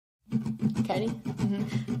Ready? 1,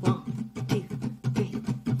 2, 3,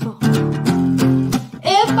 4.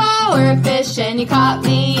 If I were a fish and you caught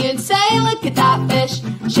me, you'd say, look at that fish,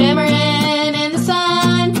 shimmering in the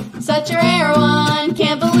sun. Such a rare one,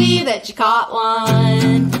 can't believe that you caught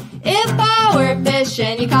one. If I were a fish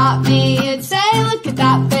and you caught me, you'd say, look at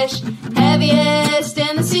that fish, heaviest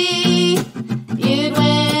in the sea. You'd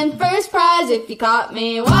win first prize if you caught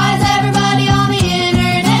me. Why is everybody on the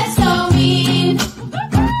internet so mean?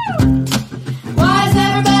 Why is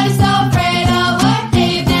everybody so afraid of what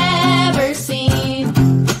they've never seen?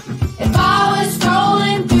 If I was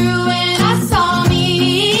strolling through and I saw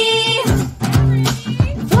me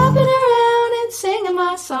flopping around and singing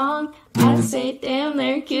my song, I'd say, damn,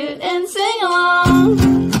 they're cute, and sing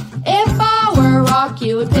along. If I were a rock,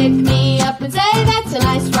 you would pick me up and say, that's a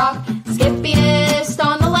nice rock. Skippiest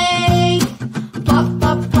on the lake. Plop,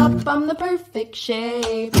 plop, plop, I'm the perfect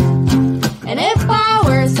shape. And if I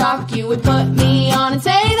were a sock, you would put me on and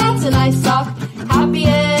say, that's a nice sock.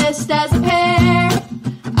 Happiest as a pair.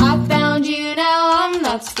 I found you, now I'm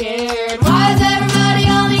not scared. Why is everybody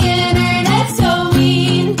on the internet so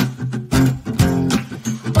mean?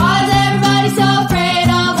 Why is everybody so afraid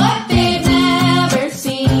of what they've never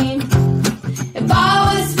seen? If I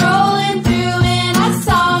was strolling through and I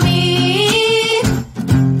saw me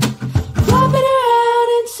flopping around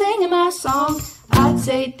and singing my song, I'd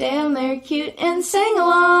say, damn, they're cute, and sing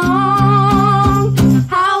along.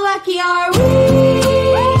 How lucky are we,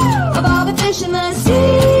 of all the fish in the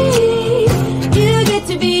sea? You get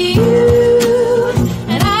to be you,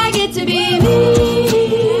 and I get to be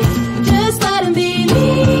me. Just let 'em be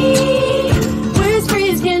me. We're as free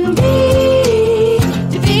as can be,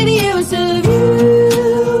 to be the yours of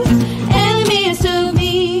you, and the meest of me.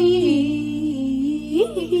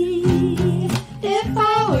 If I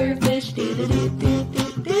were a fish,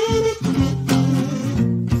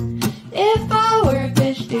 if I were a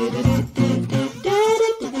fish,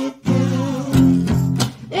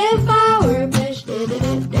 if I were a fish,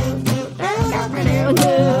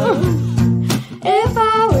 if I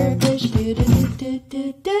were a fish,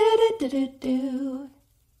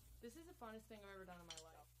 this is the funnest thing I've ever done in my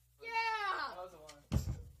life. Yeah! That was a lot.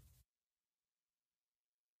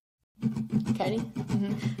 Ready?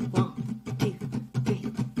 1, 2, 3,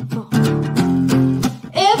 4.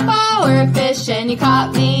 If I were a fish and you caught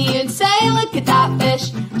me, you'd say, look at that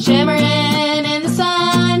fish, shimmering in the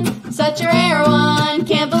sun. Such a rare one,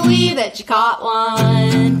 can't believe that you caught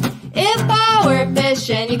one. If I were a fish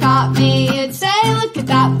and you caught me, you'd say, look at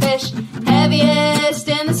that fish, heaviest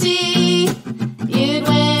in the sea. You'd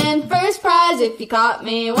win first prize if you caught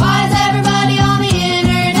me. Why is everybody on the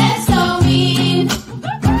internet so mean?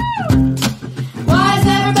 Why is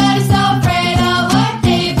everybody so afraid of what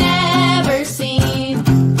they've never seen?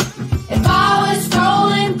 If I was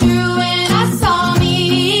strolling through and I saw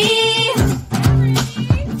me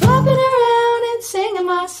flopping around and singing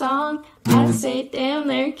my song, I'd say, damn,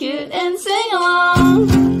 they're cute, and sing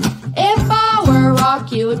along. If I were a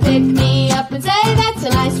rock, you would pick me up and say, that's a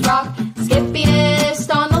nice rock. Skippiest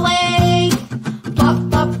on the lake. Plop,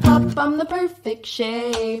 plop, plop, I'm the perfect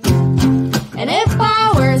shape. And if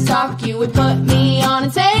I were a sock, you would put me on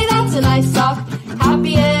and say, that's a nice sock.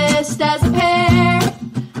 Happiest as a pair.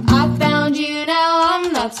 I found you, now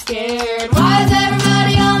I'm not scared. Why is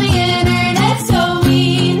everybody on the internet so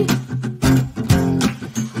mean?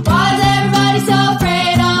 Why is everybody so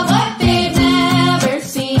afraid of what they've never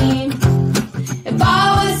seen? If I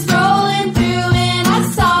was strolling through and I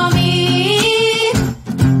saw me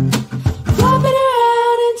flopping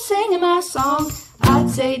around and singing my song, I'd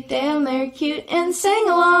say, damn, they're cute, and sing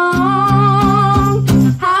along.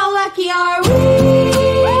 How lucky are we,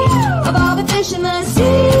 of all the fish in the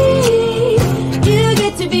sea? You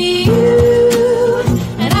get to be you,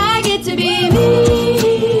 and I get to be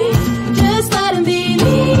me. Just let 'em be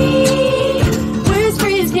me. We're as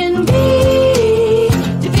free as can be,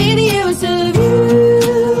 to be the yours of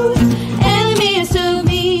you, and the meest of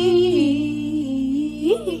me.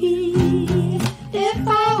 If I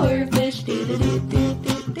were a fish, if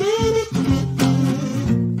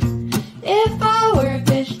I were a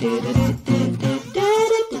fish, if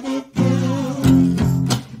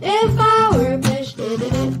I were a fish,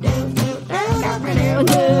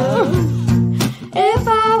 if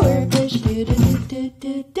I were a fish, this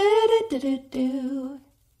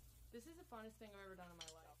is the funnest thing I've ever done in my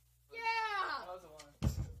life. Yeah! That was a lot.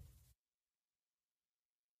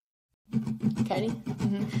 Ready?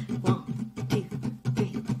 1, 2,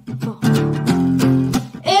 3, 4.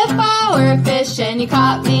 If I were a fish and you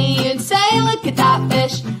caught me, you'd say, look at that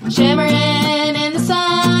fish, shimmering in the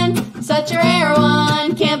sun. Such a rare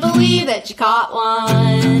one, can't believe that you caught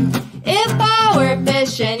one.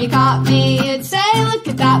 and you caught me, you'd say, look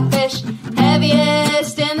at that fish,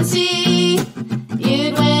 heaviest in the sea.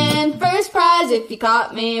 You'd win first prize if you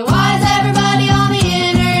caught me. Why is everybody on the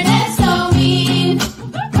internet so mean?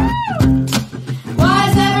 Why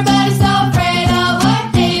is everybody so afraid of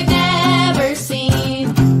what they've never seen?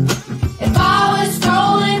 If I was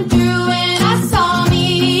strolling through and I saw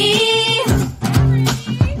me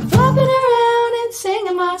flopping around and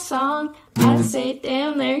singing my song, I'd say,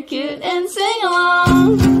 damn, they're cute, and sing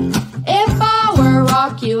along. If I were a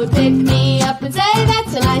rock, you would pick me up and say,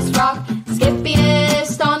 that's a nice rock.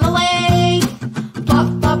 Skippiest on the lake.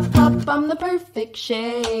 Plop, plop, plop, I'm the perfect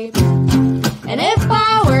shape. And if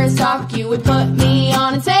I were a sock, you would put me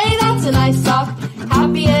on and say, that's a nice sock.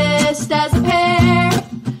 Happiest as a pair.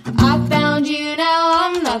 I found you, now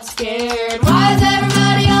I'm not scared. Why is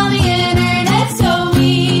everybody on the internet so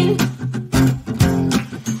mean?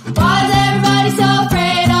 Why is everybody so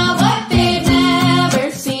afraid of what they've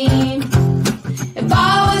never seen? If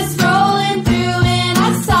I was scrolling through and I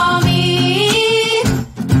saw me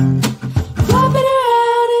flopping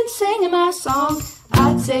around and singing my song,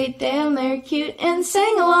 I'd say, damn, they're cute, and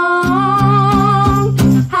sing along.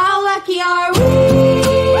 How lucky are we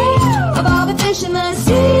of all the fish in the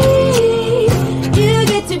sea? You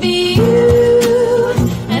get to be you,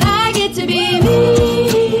 and I get to be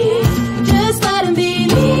me. Just let 'em be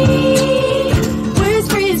me. We're as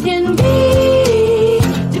free as can be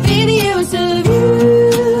to be the use of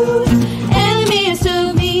you and the meest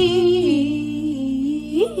of me.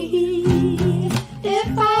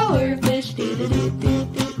 If I were a fish,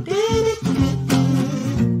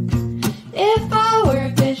 if I were a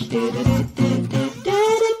fish,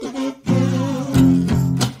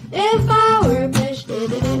 if I were a fish,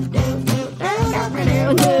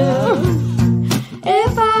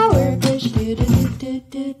 if I were a fish,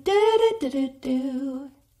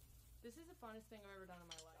 This is the funnest thing I've ever done in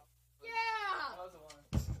my life. yeah. That was a lot.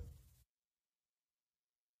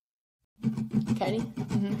 Ready?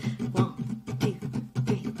 1, 2,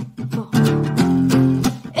 3, 4.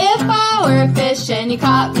 If I were a fish and you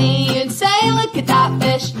caught me, you'd say, look at that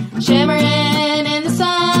fish, shimmering in the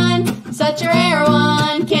sun. Such a rare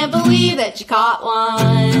one, can't believe that you caught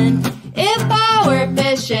one. If I were a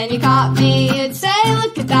fish and you caught me, you'd say,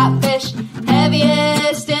 look at that fish,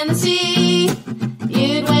 heaviest in the sea.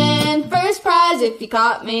 You'd win first prize if you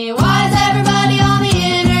caught me. Why is everybody on the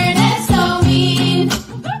internet so mean?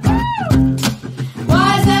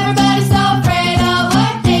 Why is everybody so afraid of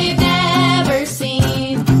what they've never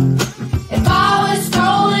seen? If I was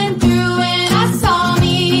strolling through and I saw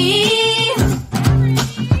me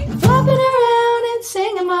flopping around and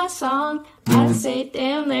singing my song, I'd say,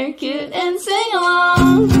 damn, they're cute, and sing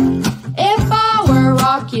along. If I were a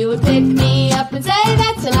rock, you would pick me up and say,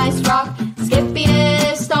 that's a nice rock.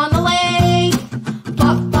 Skippiest on the lake.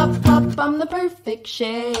 Plop, plop, plop, I'm the perfect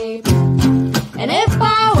shape. And if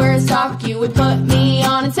I were a sock, you would put me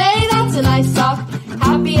on and say, that's a nice sock.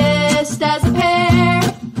 Happiest as a pair.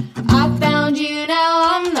 I found you, now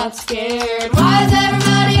I'm not scared. Why is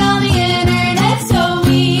everybody on the internet so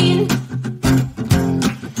mean?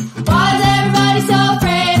 Why is everybody so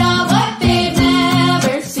afraid of what they've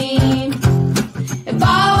never seen? If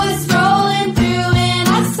I was scrolling through and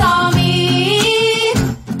I saw me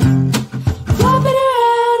flopping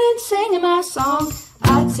around and singing my song,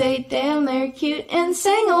 I'd say, damn, they're cute, and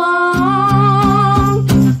sing along.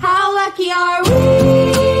 How lucky are we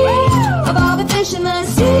of all the fish in the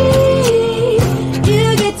sea?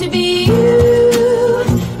 You get to be you,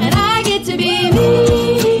 and I get to be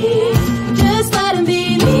me. Just let 'em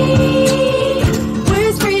be me. We're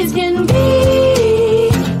as free as can be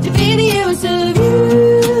to be the use of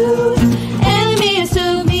you and the meest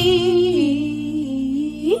of me.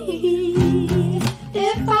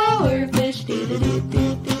 If I were a fish,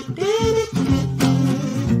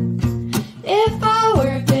 if I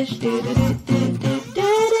were a fish,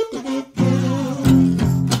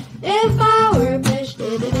 if I were a fish,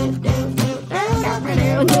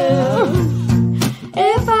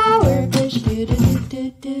 if I were a fish,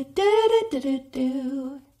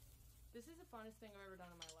 This is the funnest thing I've ever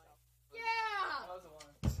done in my life. yeah. That was a lot.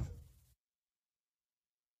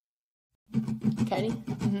 Ready?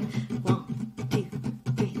 1, 2,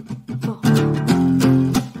 3, 4.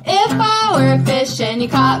 If I were a fish and you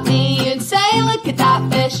caught me, you'd say, look at that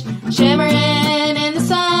fish, shimmering in the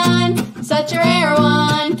sun. Such a rare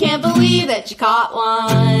one, can't believe that you caught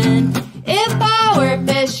one. If I were a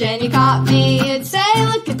fish and you caught me, you'd say,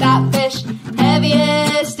 look at that fish,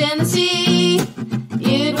 heaviest in the sea.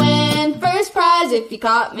 You'd win first prize if you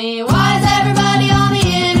caught me. Why is everybody on the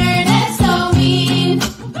internet so mean?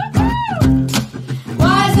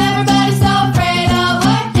 Why is everybody so afraid of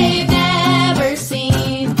what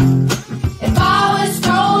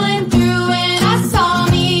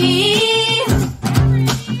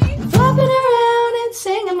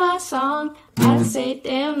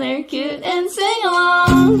there cute and sing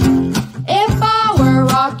along. If I were a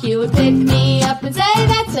rock, you would pick me up and say,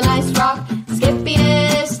 that's a nice rock.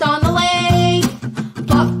 Skippiest on the lake.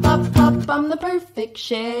 Plop, plop, plop, I'm the perfect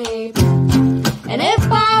shape. And if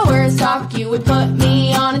I were a sock, you would put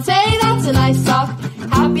me on and say, that's a nice sock.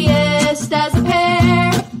 Happiest as a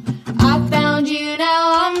pair. I found you,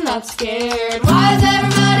 now I'm not scared. Why is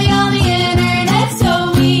everybody on the internet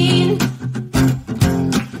so mean?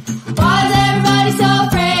 Why is everybody so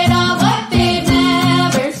afraid of what they've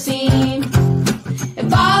never seen?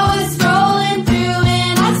 If I was scrolling through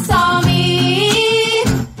and I saw me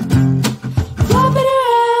flopping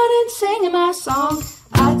around and singing my song,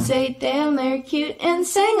 I'd say, damn, they're cute and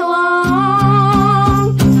sing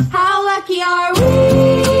along. How lucky are we?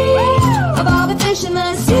 Of all the fish in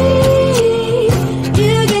the sea,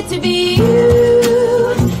 you get to be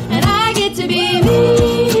you, and I get to be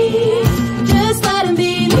me. Just let 'em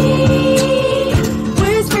be me.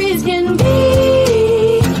 We're as free as can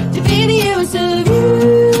be to be the youest of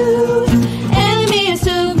you and the meest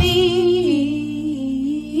of me.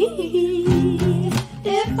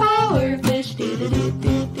 If I were a fish, if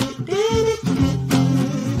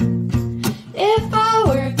I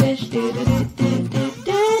were a fish,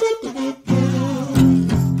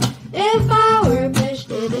 if I were a fish,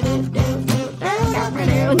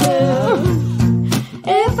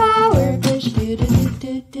 if I were a fish,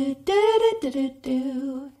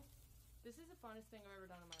 This is the funnest thing I've ever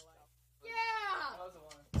done in my life. yeah. That was a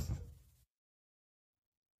one.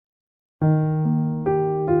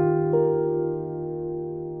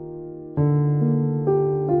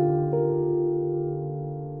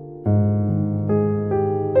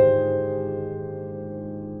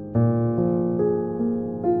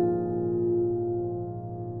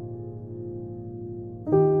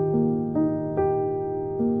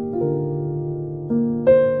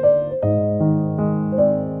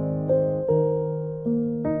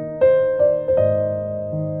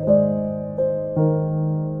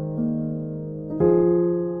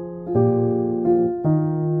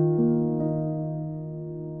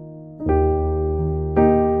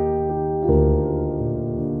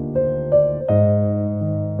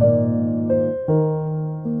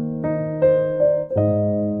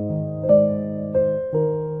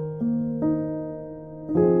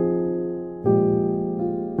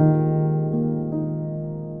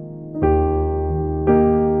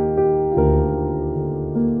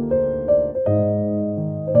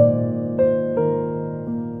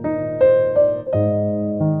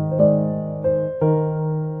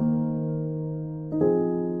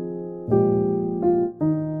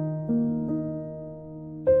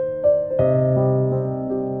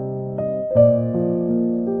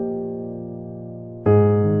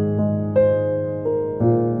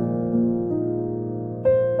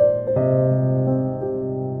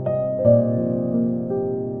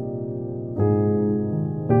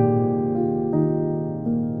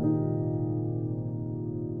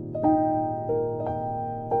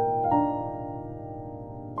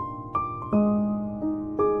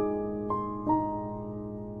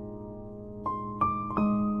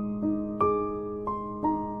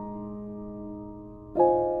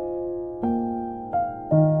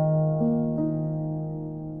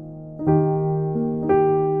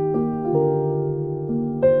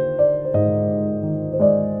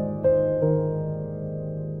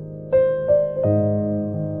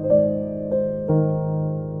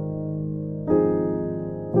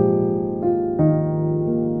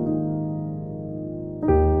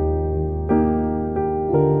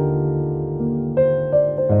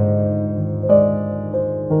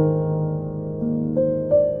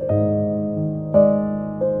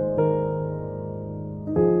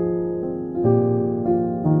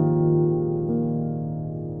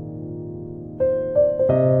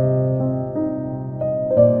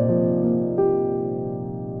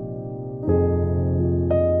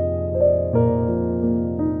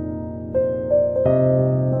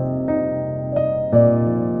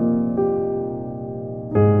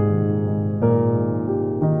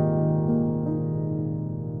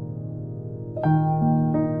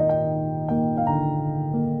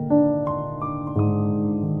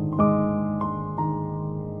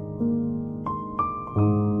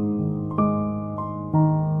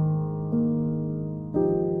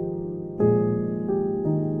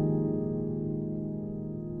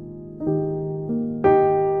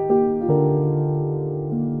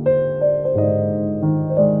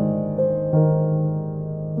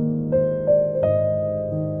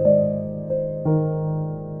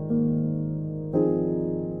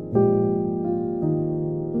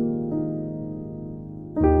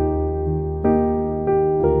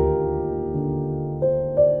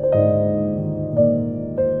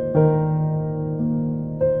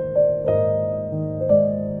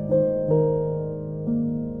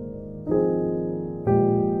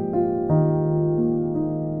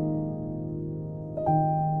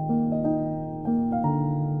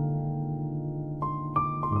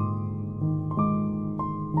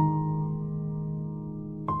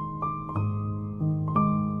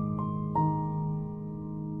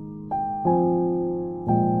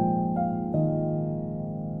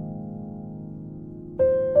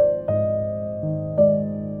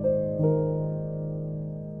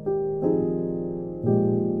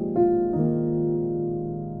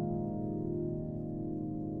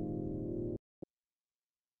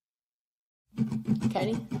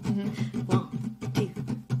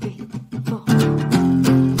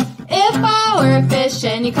 If I were a fish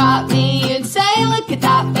and you caught me, you'd say, look at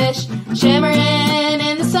that fish, shimmering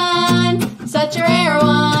in the sun. Such a rare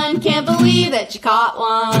one, can't believe that you caught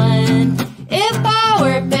one. If I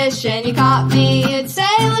were a fish and you caught me, you'd say,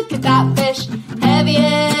 look at that fish,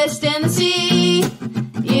 heaviest in the sea.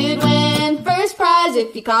 You'd win first prize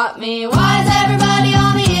if you caught me. Why is everybody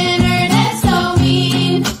on the internet so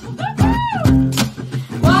mean?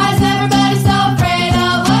 Why is everybody so afraid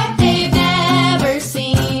of what they've never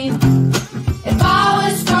seen? If I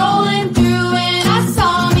was strolling through and I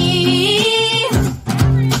saw me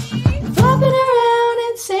flopping around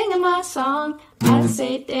and singing my song, I'd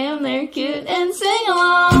say, damn, they're cute, and sing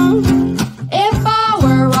along. If I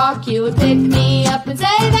were a rock, you would pick me up and say,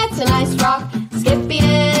 that's a nice rock,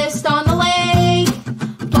 Skippiest on the lake.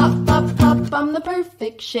 Plop, plop, plop, I'm the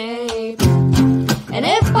perfect shape. And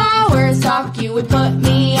if I were a sock, you would put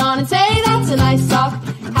me on and say, that's a nice sock,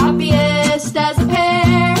 happiest as a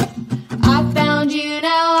pair. I found you,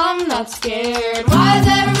 now I'm not scared. Why is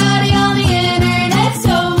everybody on the internet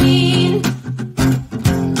so mean?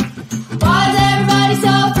 Why is everybody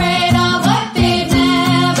so afraid of what they've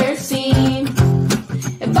never seen?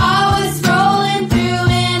 If I was scrolling through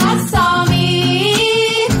and I saw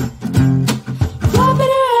me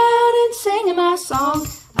flopping around and singing my song,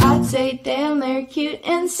 I'd say, damn, they're cute,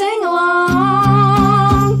 and sing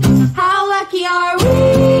along. How lucky are we,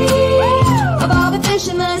 of all the fish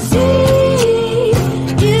in the sea?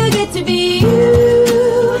 You get to be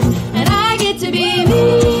you, and I get to be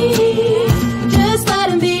me. Just let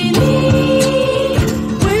him be me.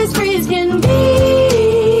 We're as free as can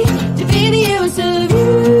be, to be the youest of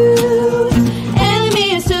you, and the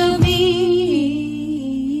meest of me.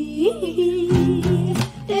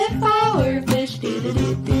 If I were a fish,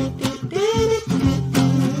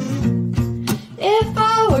 if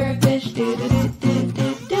I were a fish,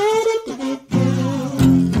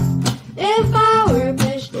 if I were a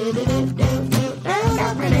fish, if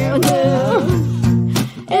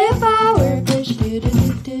I were a fish,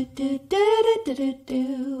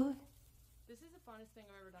 This is the funnest thing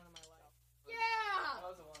I've ever done in my life.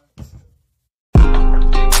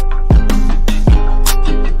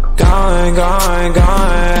 Going, going,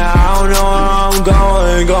 going, I don't know where I'm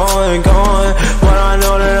going, going, going, but I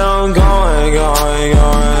know that I'm going, going,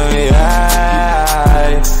 going,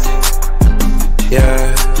 yeah,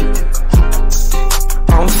 yeah.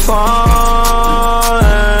 I'm falling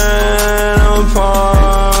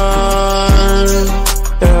apart,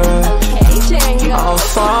 yeah. I'm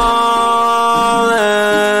falling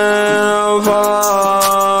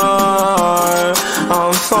apart,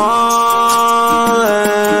 I'm falling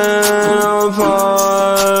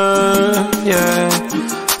apart, yeah.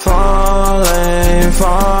 Falling,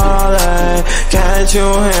 falling, can't you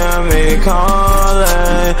hear me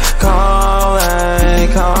calling, calling,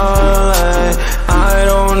 calling? I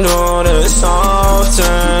don't do this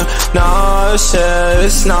often.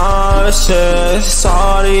 Nauseous, nauseous,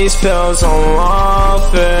 all these pills I'm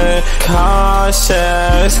off it.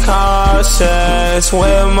 Cautious, cautious,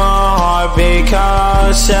 with my heart be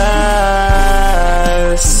cautious,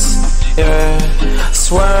 yeah.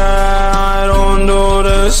 Swear I don't do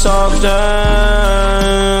this often.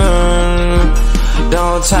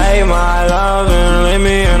 Don't take my love and leave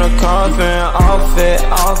me in a coffin. Off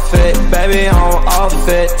it, baby, I'm off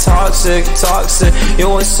it. Toxic, toxic, you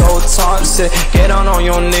were so toxic. Get down on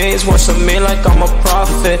your knees, worship me like I'm a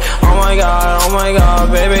prophet. Oh my god,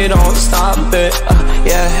 baby, don't stop it,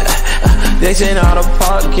 yeah. Dixon out of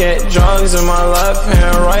pocket, drugs in my left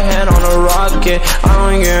hand, right hand on a rocket. I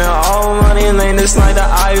don't get all money lane, this like the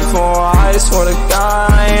iPhone. I swear to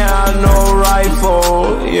God, I ain't had no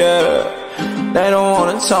rifle, yeah. They don't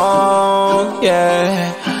wanna talk,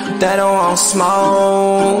 yeah. They don't wanna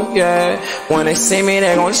smoke, yeah. When they see me,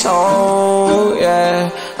 they gon' choke, yeah.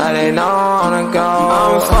 And they know I wanna go.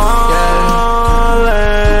 I'm falling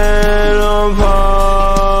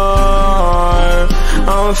apart.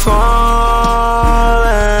 I'm falling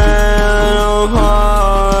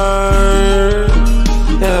apart,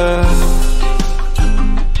 yeah.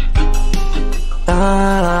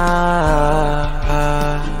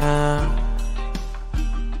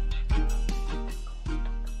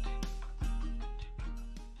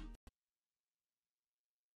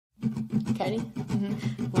 Ready? 1,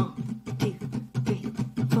 2, 3,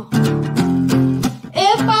 4.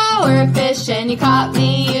 If I were a fish and you caught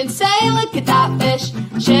me, you'd say, look at that fish,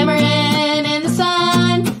 shimmering in the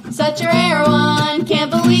sun. Such a rare one, can't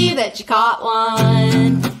believe that you caught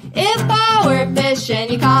one. If I were a fish and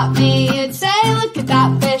you caught me, you'd say, look at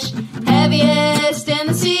that fish, heaviest in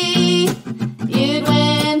the sea. You'd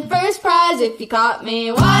win if you caught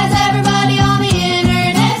me. Why is everybody on the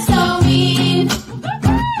internet so mean?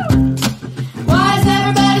 Why is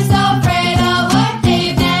everybody so afraid of what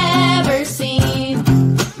they've never seen?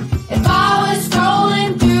 If I was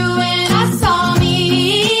scrolling through and I saw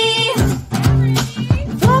me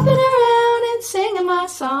flopping around and singing my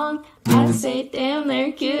song, I'd say damn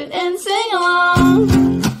they're cute and sing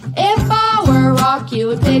along. If I were a rock, you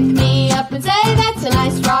would pick me up and say that's a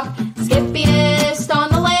nice rock. Skippiest on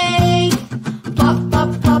the lake. Plop,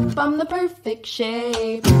 plop, plop, I'm the perfect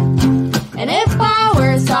shape. And if I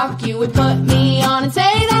were a sock, you would put me on and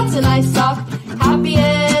say that's a nice sock.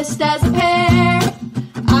 Happiest as a pair.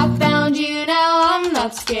 I found you, now I'm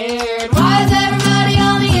not scared. Why is everybody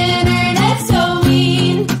on the internet so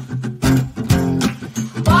mean?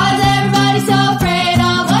 Why is everybody so afraid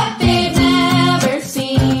of what they've never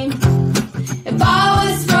seen? If I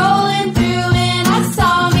was scrolling through and I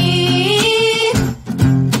saw me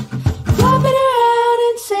flopping around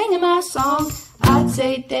and singing my song, I'd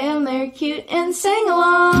say damn they're cute and sing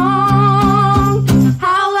along.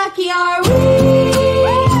 How lucky are we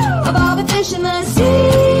of all the fish in the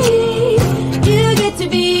sea? You get to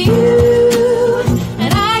be you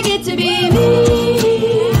and I get to be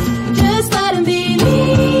me. Just let 'em be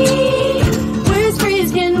me. We're as free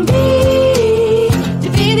as can be to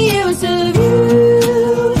be the us of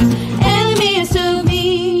you and the meest of me.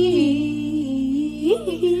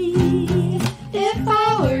 If I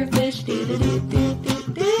were a fish,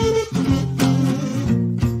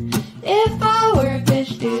 if I were a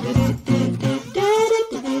fish,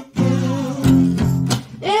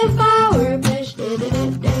 if I were a fish,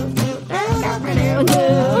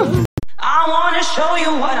 I wanna show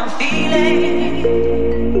you what I'm feeling.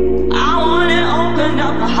 I wanna open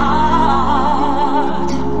up my heart.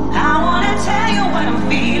 I wanna tell you what I'm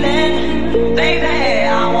feeling, baby.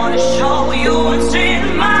 I wanna show you what's in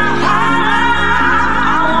my heart.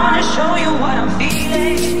 I wanna show you what I'm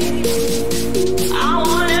feeling. I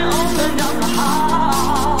wanna open up my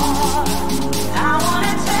heart. I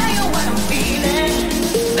wanna tell you what I'm feeling,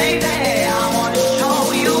 baby. I wanna show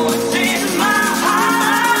you what's in my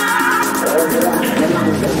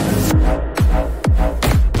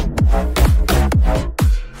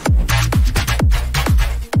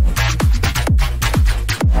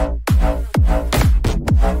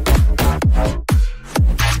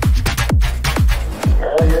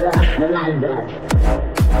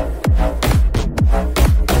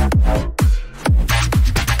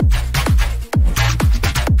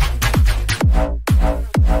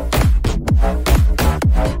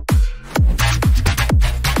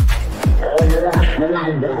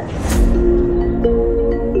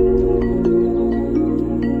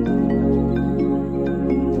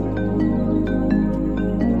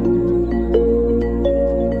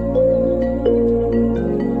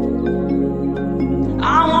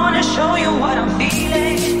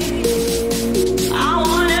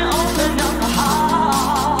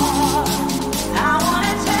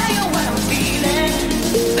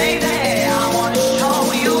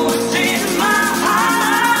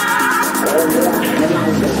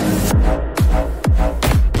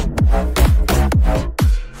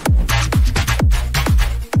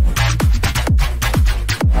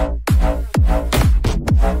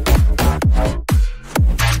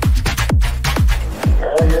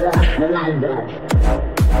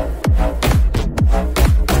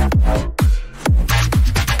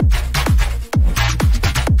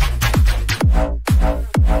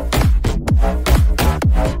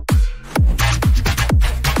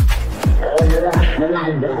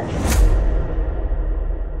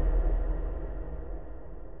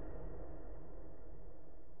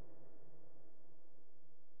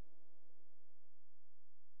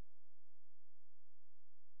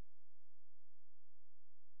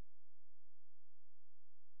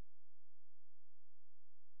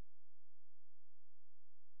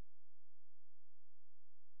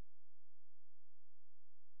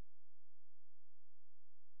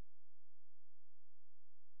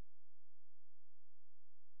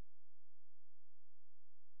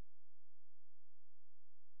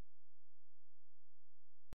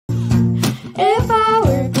if I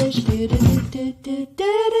were a fish,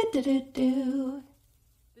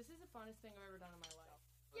 This is the funnest thing I've ever done in my life.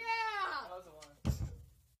 Yeah!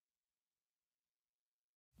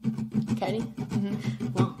 Ready?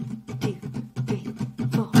 1, 2, 3,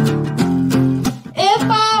 4. If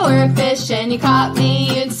I were a fish and you caught me,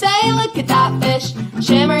 you'd say, look at that fish,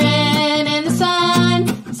 shimmering in the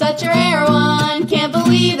sun. Such a rare one, can't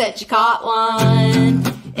believe that you caught one.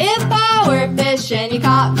 If I were a fish and you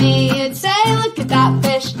caught me, you'd say, look at that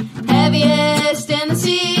fish, heaviest in the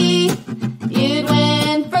sea. You'd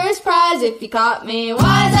win first prize surprise if you caught me.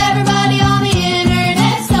 Why is everybody on the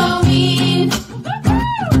internet so mean?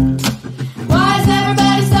 Why is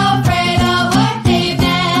everybody so afraid of what they've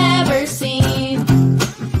never seen?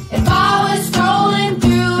 If I was strolling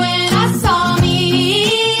through and I saw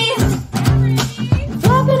me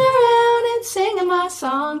flopping around and singing my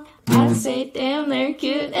song, I'd say, damn, they're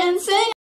cute and